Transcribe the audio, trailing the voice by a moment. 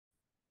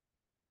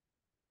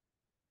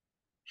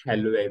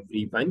Hello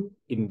everyone.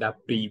 In the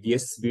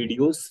previous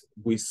videos,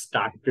 we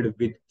started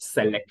with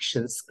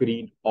selection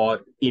screen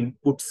or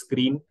input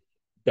screen.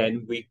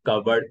 Then we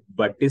covered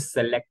what is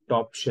select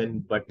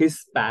option, what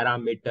is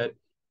parameter,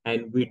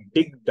 and we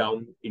dig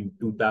down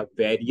into the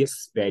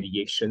various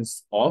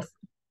variations of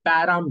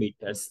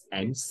parameters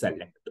and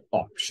select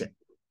option.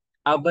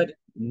 Our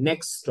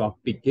next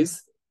topic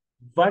is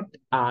what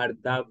are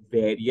the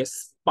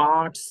various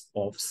parts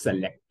of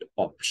select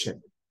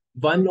option.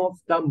 One of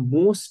the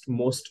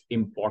most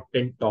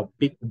important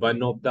topic,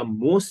 one of the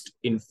most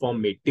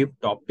informative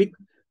topic,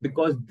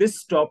 because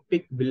this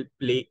topic will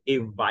play a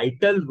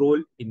vital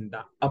role in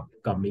the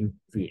upcoming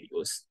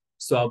videos.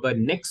 So our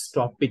next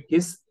topic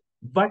is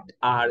what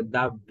are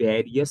the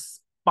various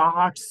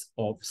parts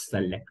of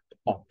select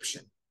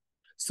option.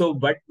 So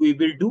what we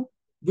will do,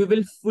 we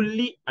will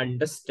fully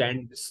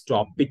understand this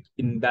topic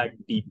in the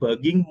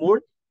debugging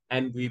mode,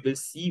 and we will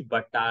see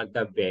what are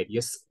the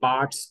various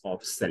parts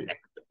of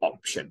select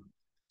option.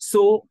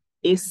 So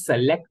a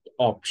select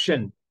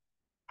option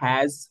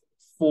has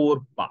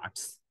four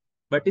parts.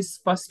 What is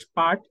first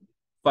part?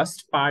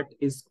 First part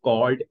is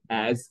called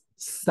as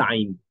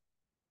sign.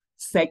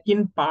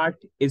 Second part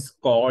is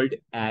called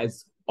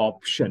as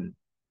option.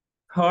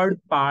 Third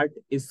part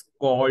is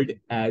called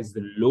as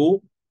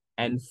low,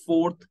 and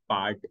fourth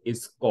part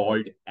is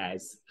called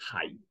as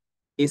high.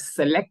 A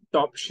select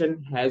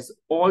option has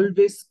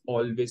always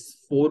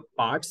four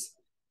parts.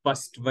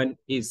 First one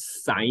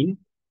is sign,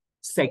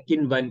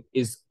 second one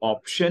is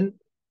option,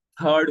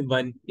 third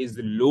one is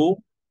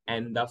low,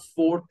 and the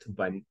fourth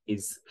one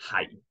is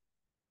high.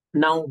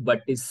 Now,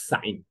 what is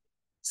sign?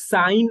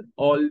 Sign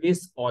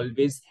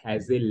always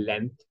has a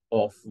length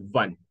of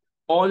 1.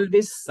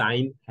 Always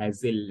sign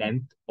has a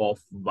length of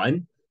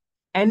 1,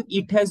 and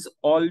it has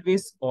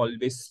always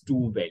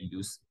two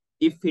values.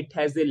 If it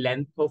has a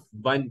length of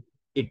 1,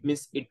 it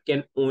means it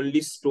can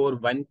only store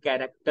one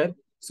character.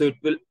 So it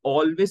will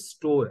always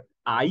store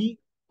I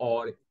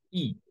or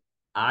E.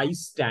 I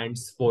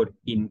stands for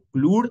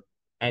include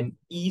and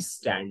E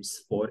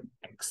stands for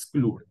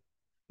exclude.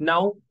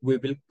 Now we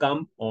will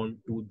come on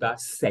to the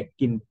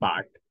second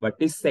part. What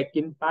is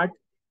second part?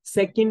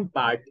 Second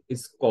part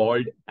is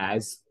called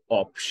as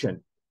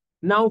option.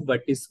 Now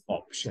what is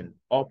option?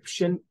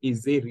 Option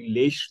is a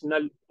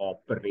relational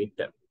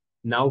operator.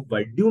 Now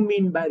what do you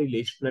mean by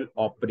relational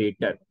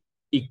operator?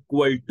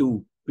 Equal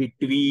to,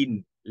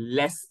 between,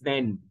 less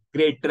than,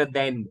 greater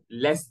than,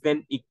 less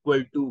than,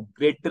 equal to,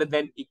 greater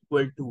than,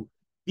 equal to.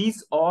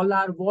 These all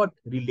are what?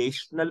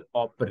 Relational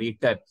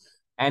operator.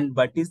 And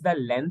what is the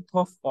length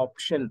of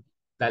option?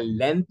 The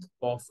length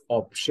of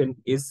option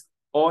is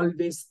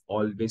always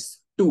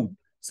 2.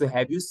 So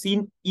have you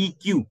seen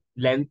EQ,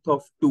 length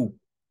of 2,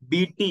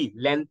 BT,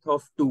 length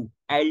of 2,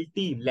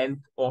 LT,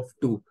 length of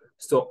 2.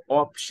 So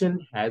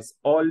option has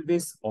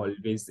always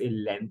a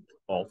length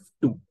of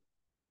 2.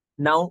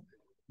 Now,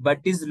 what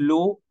is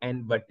low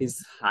and what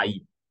is high?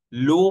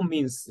 Low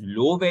means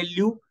low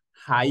value,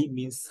 high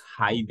means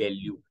high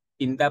value.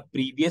 In the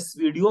previous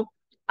video,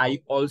 I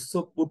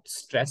also put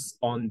stress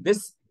on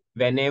this.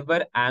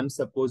 Whenever I'm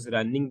suppose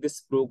running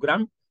this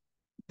program,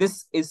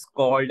 this is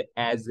called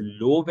as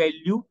low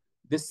value.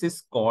 This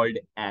is called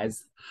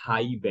as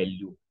high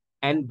value.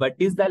 And what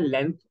is the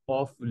length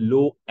of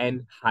low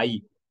and high?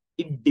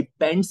 It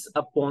depends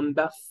upon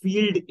the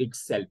field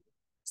itself.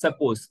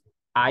 Suppose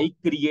I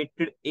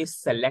created a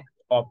select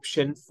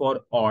option for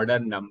order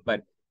number.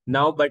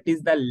 Now, what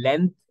is the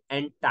length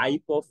and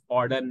type of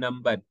order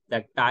number?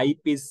 The type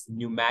is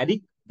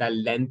numeric, the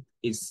length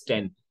is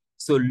 10.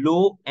 So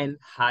low and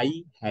high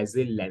has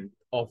a length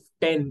of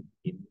 10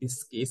 in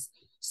this case.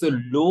 So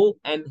low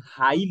and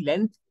high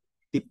length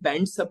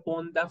depends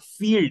upon the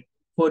field,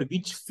 for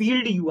which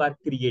field you are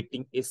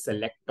creating a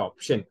select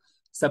option.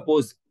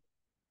 Suppose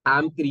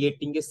I'm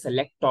creating a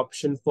select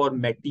option for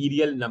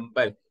material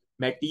number.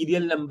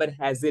 Material number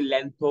has a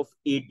length of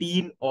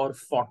 18 or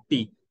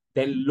 40.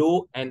 Then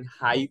low and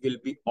high will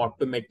be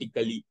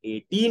automatically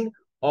 18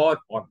 or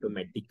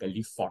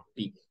automatically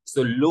 40.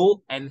 So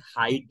low and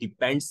high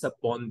depends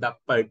upon the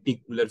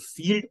particular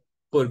field,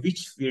 for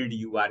which field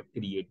you are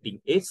creating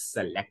a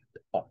select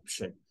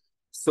option.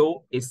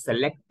 So a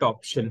select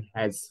option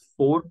has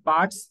four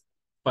parts.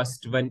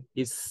 First one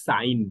is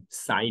sign.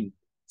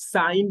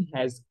 Sign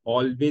has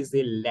always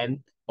a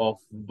length of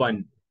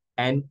 1.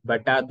 And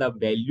what are the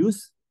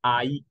values?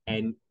 I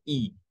and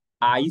E.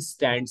 I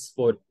stands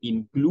for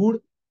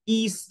include,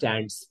 E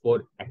stands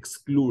for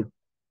exclude.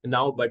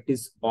 Now, what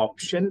is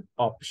option?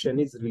 Option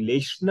is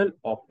relational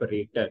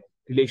operator.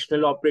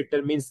 Relational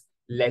operator means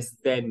less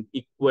than,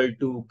 equal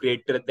to,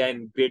 greater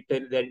than,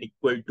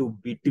 equal to,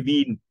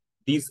 between.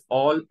 These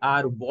all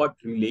are what?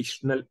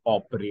 Relational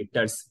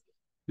operators.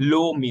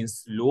 Low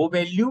means low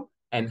value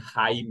and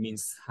high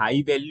means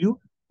high value.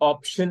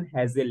 Option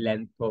has a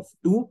length of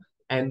 2,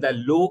 and the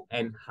low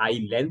and high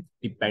length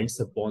depends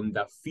upon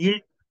the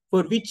field,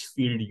 for which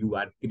field you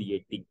are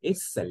creating a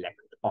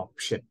select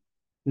option.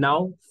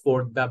 Now,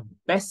 for the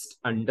best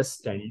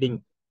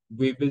understanding,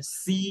 we will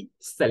see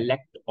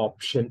select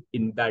option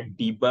in the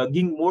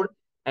debugging mode,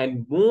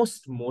 and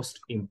most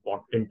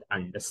important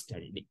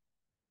understanding.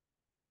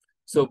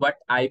 So what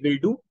I will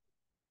do,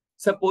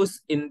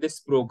 suppose in this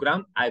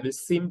program, I will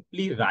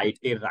simply write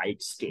a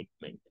write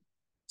statement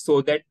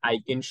so that I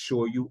can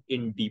show you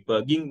in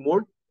debugging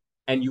mode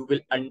and you will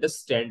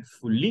understand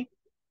fully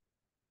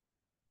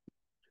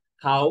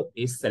how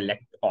a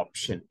select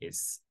option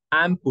is.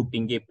 I'm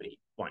putting a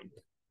breakpoint.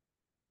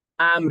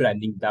 I'm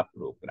running the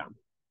program.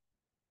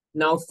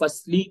 Now,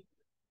 firstly,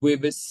 we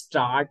will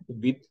start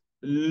with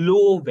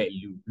low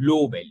value,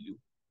 low value.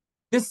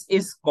 This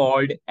is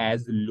called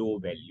as low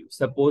value.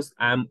 Suppose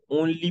I'm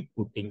only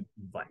putting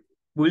 1.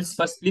 We'll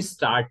firstly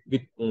start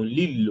with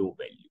only low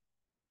value.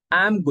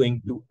 I'm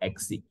going to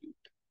execute.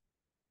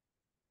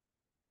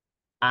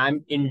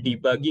 I'm in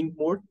debugging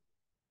mode.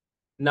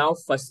 Now,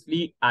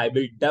 firstly, I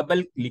will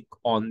double click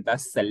on the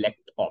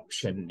select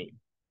option name.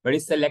 What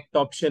is select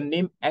option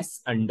name?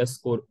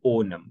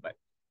 S_O number.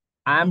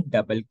 I'm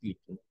double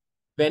clicking.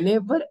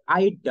 Whenever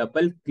I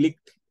double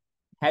clicked,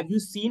 have you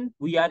seen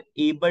we are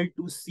able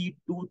to see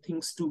two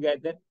things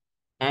together?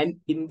 And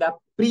in the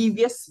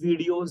previous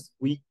videos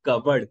we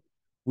covered,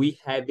 we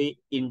have a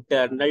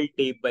internal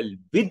table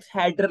with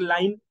header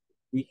line.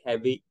 We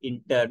have a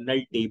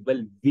internal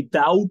table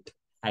without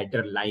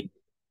header line.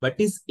 What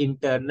is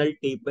internal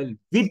table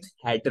with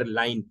header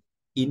line?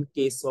 In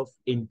case of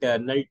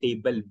internal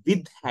table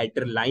with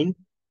header line,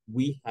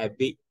 we have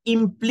a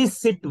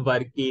implicit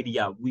work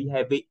area. We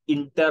have a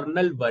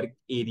internal work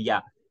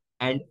area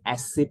and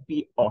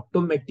SAP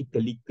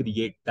automatically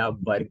create the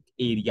work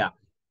area.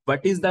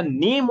 What is the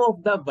name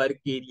of the work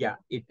area?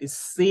 It is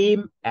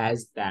same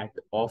as that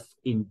of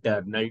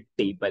internal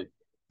table.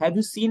 Have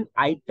you seen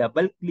I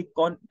double click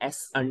on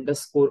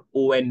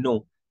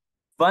S_ONO?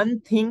 One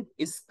thing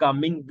is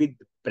coming with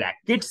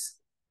brackets.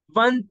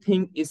 One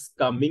thing is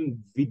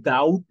coming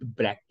without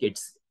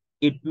brackets.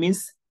 It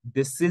means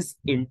this is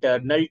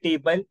internal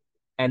table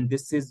and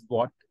this is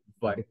what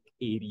work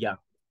area.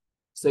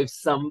 So if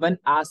someone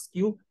asks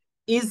you,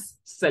 is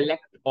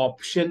select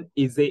option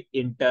is a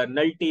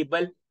internal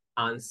table?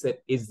 Answer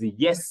is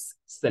yes.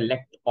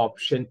 Select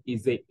option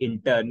is a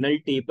internal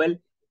table.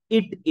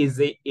 It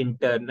is a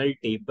internal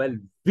table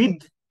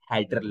with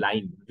header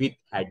line, with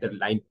header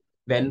line.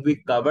 When we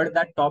covered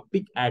that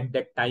topic at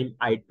that time,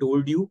 I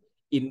told you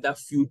in the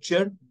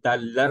future, the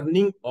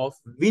learning of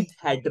with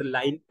header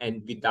line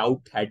and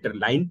without header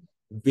line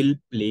will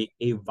play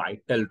a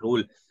vital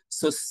role.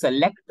 So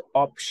select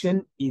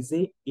option is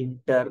a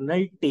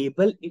internal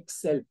table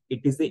itself.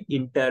 It is a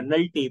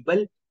internal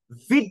table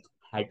with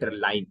header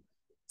line.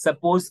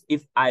 Suppose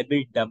if I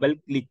will double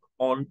click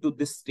onto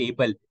this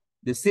table,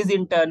 this is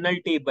internal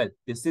table,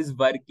 this is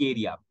work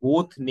area.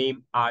 Both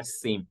name are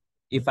same.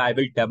 If I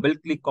will double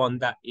click on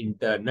the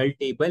internal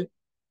table,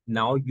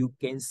 now you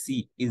can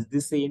see, is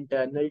this a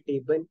internal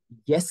table?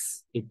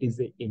 Yes, it is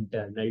a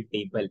internal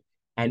table.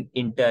 And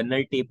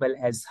internal table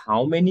has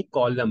how many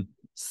columns?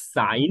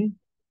 Sign,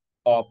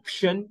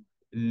 option,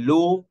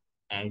 low,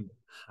 and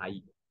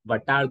high.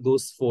 What are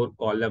those 4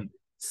 columns?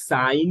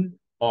 Sign,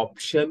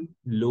 option,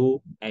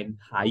 low, and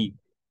high.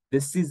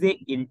 This is a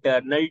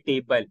internal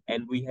table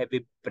and we have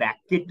a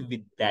bracket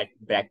with that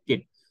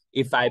bracket.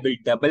 If I will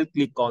double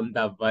click on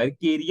the work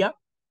area,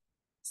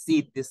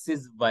 see, this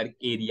is work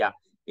area.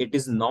 It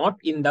is not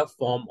in the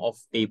form of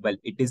table.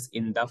 It is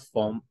in the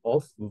form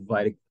of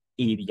work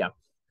area.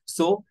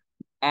 So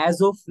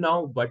as of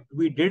now, what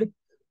we did,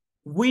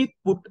 we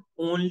put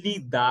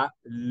only the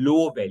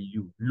low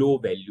value, low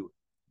value.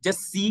 Just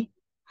see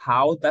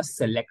how the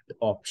select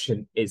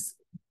option is.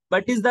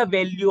 What is the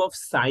value of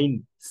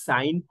sign?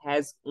 Sign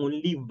has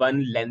only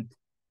one length.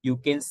 You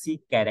can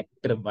see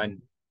character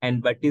 1.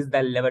 And what is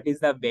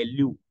the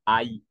value?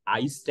 I.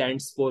 I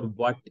stands for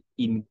what?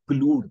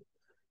 Include.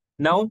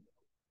 Now,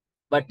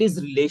 what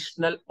is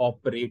relational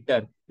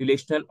operator?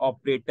 Relational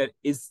operator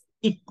is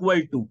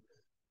equal to.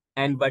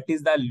 And what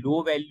is the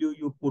low value?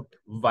 You put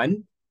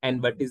 1.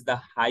 And what is the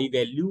high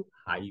value?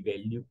 High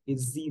value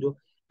is 0.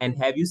 And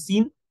have you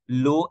seen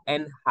low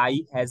and high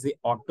has a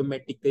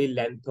automatically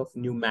length of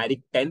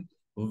numeric 10?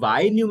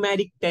 Why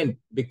numeric 10?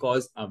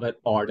 Because our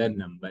order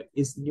number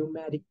is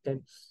numeric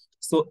 10.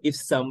 So if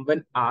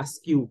someone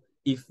asks you,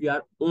 if you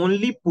are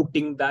only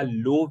putting the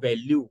low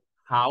value,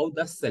 how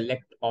the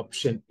select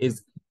option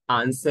is?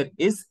 Answer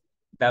is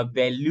the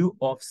value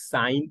of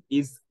sign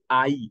is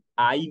I.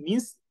 I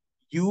means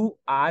you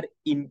are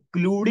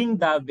including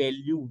the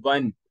value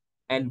 1.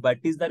 And what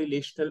is the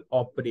relational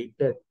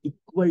operator?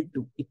 Equal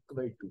to,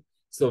 equal to.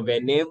 So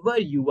whenever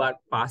you are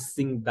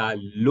passing the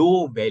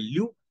low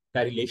value,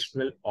 the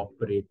relational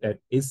operator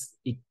is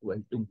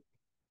equal to.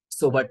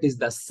 So what is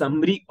the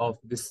summary of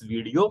this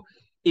video?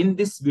 In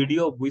this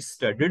video, we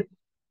studied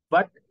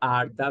what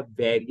are the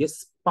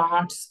various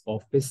parts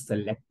of a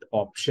select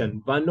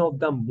option. One of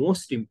the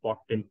most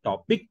important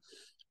topic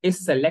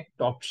is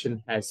select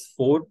option has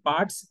 4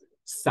 parts: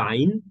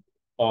 sign,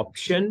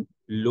 option,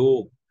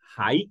 low,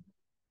 high.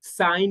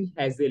 Sign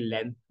has a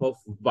length of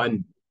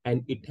 1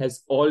 and it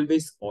has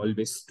always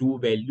 2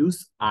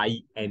 values, I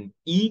and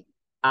E.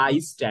 I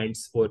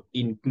stands for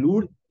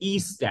include, E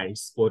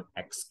stands for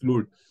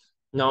exclude.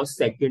 Now,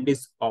 second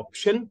is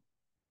option.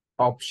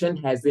 Option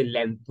has a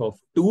length of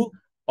 2.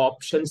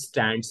 Option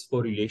stands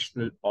for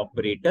relational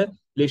operator.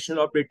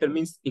 Relational operator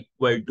means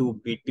equal to,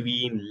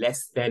 between,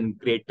 less than,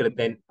 greater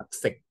than,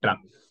 etc.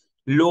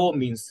 Low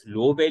means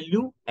low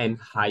value and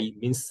high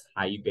means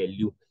high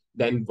value.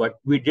 Then what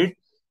we did,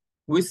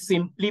 we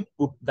simply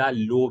put the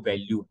low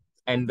value.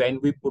 And when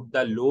we put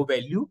the low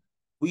value,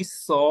 we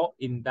saw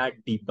in the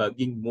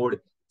debugging mode,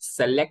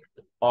 select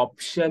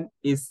option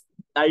is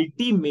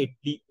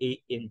ultimately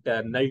a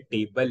internal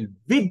table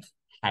with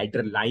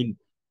header line.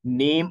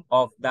 Name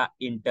of the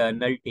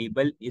internal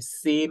table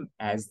is same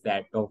as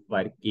that of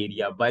work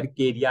area. Work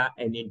area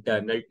and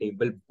internal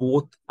table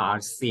both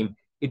are same.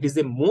 It is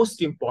a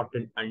most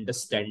important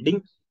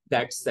understanding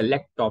that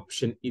select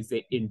option is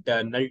a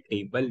internal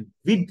table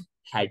with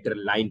header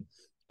line.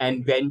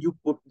 And when you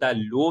put the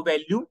low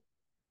value,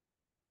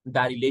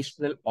 the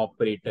relational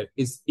operator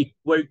is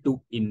equal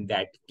to, in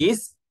that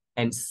case,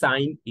 and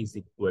sign is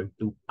equal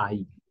to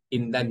I.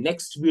 In the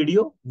next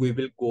video, we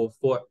will go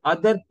for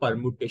other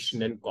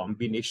permutation and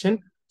combination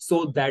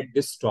so that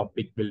this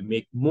topic will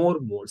make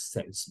more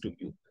sense to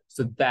you.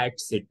 So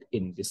that's it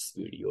in this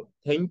video.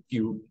 Thank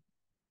you.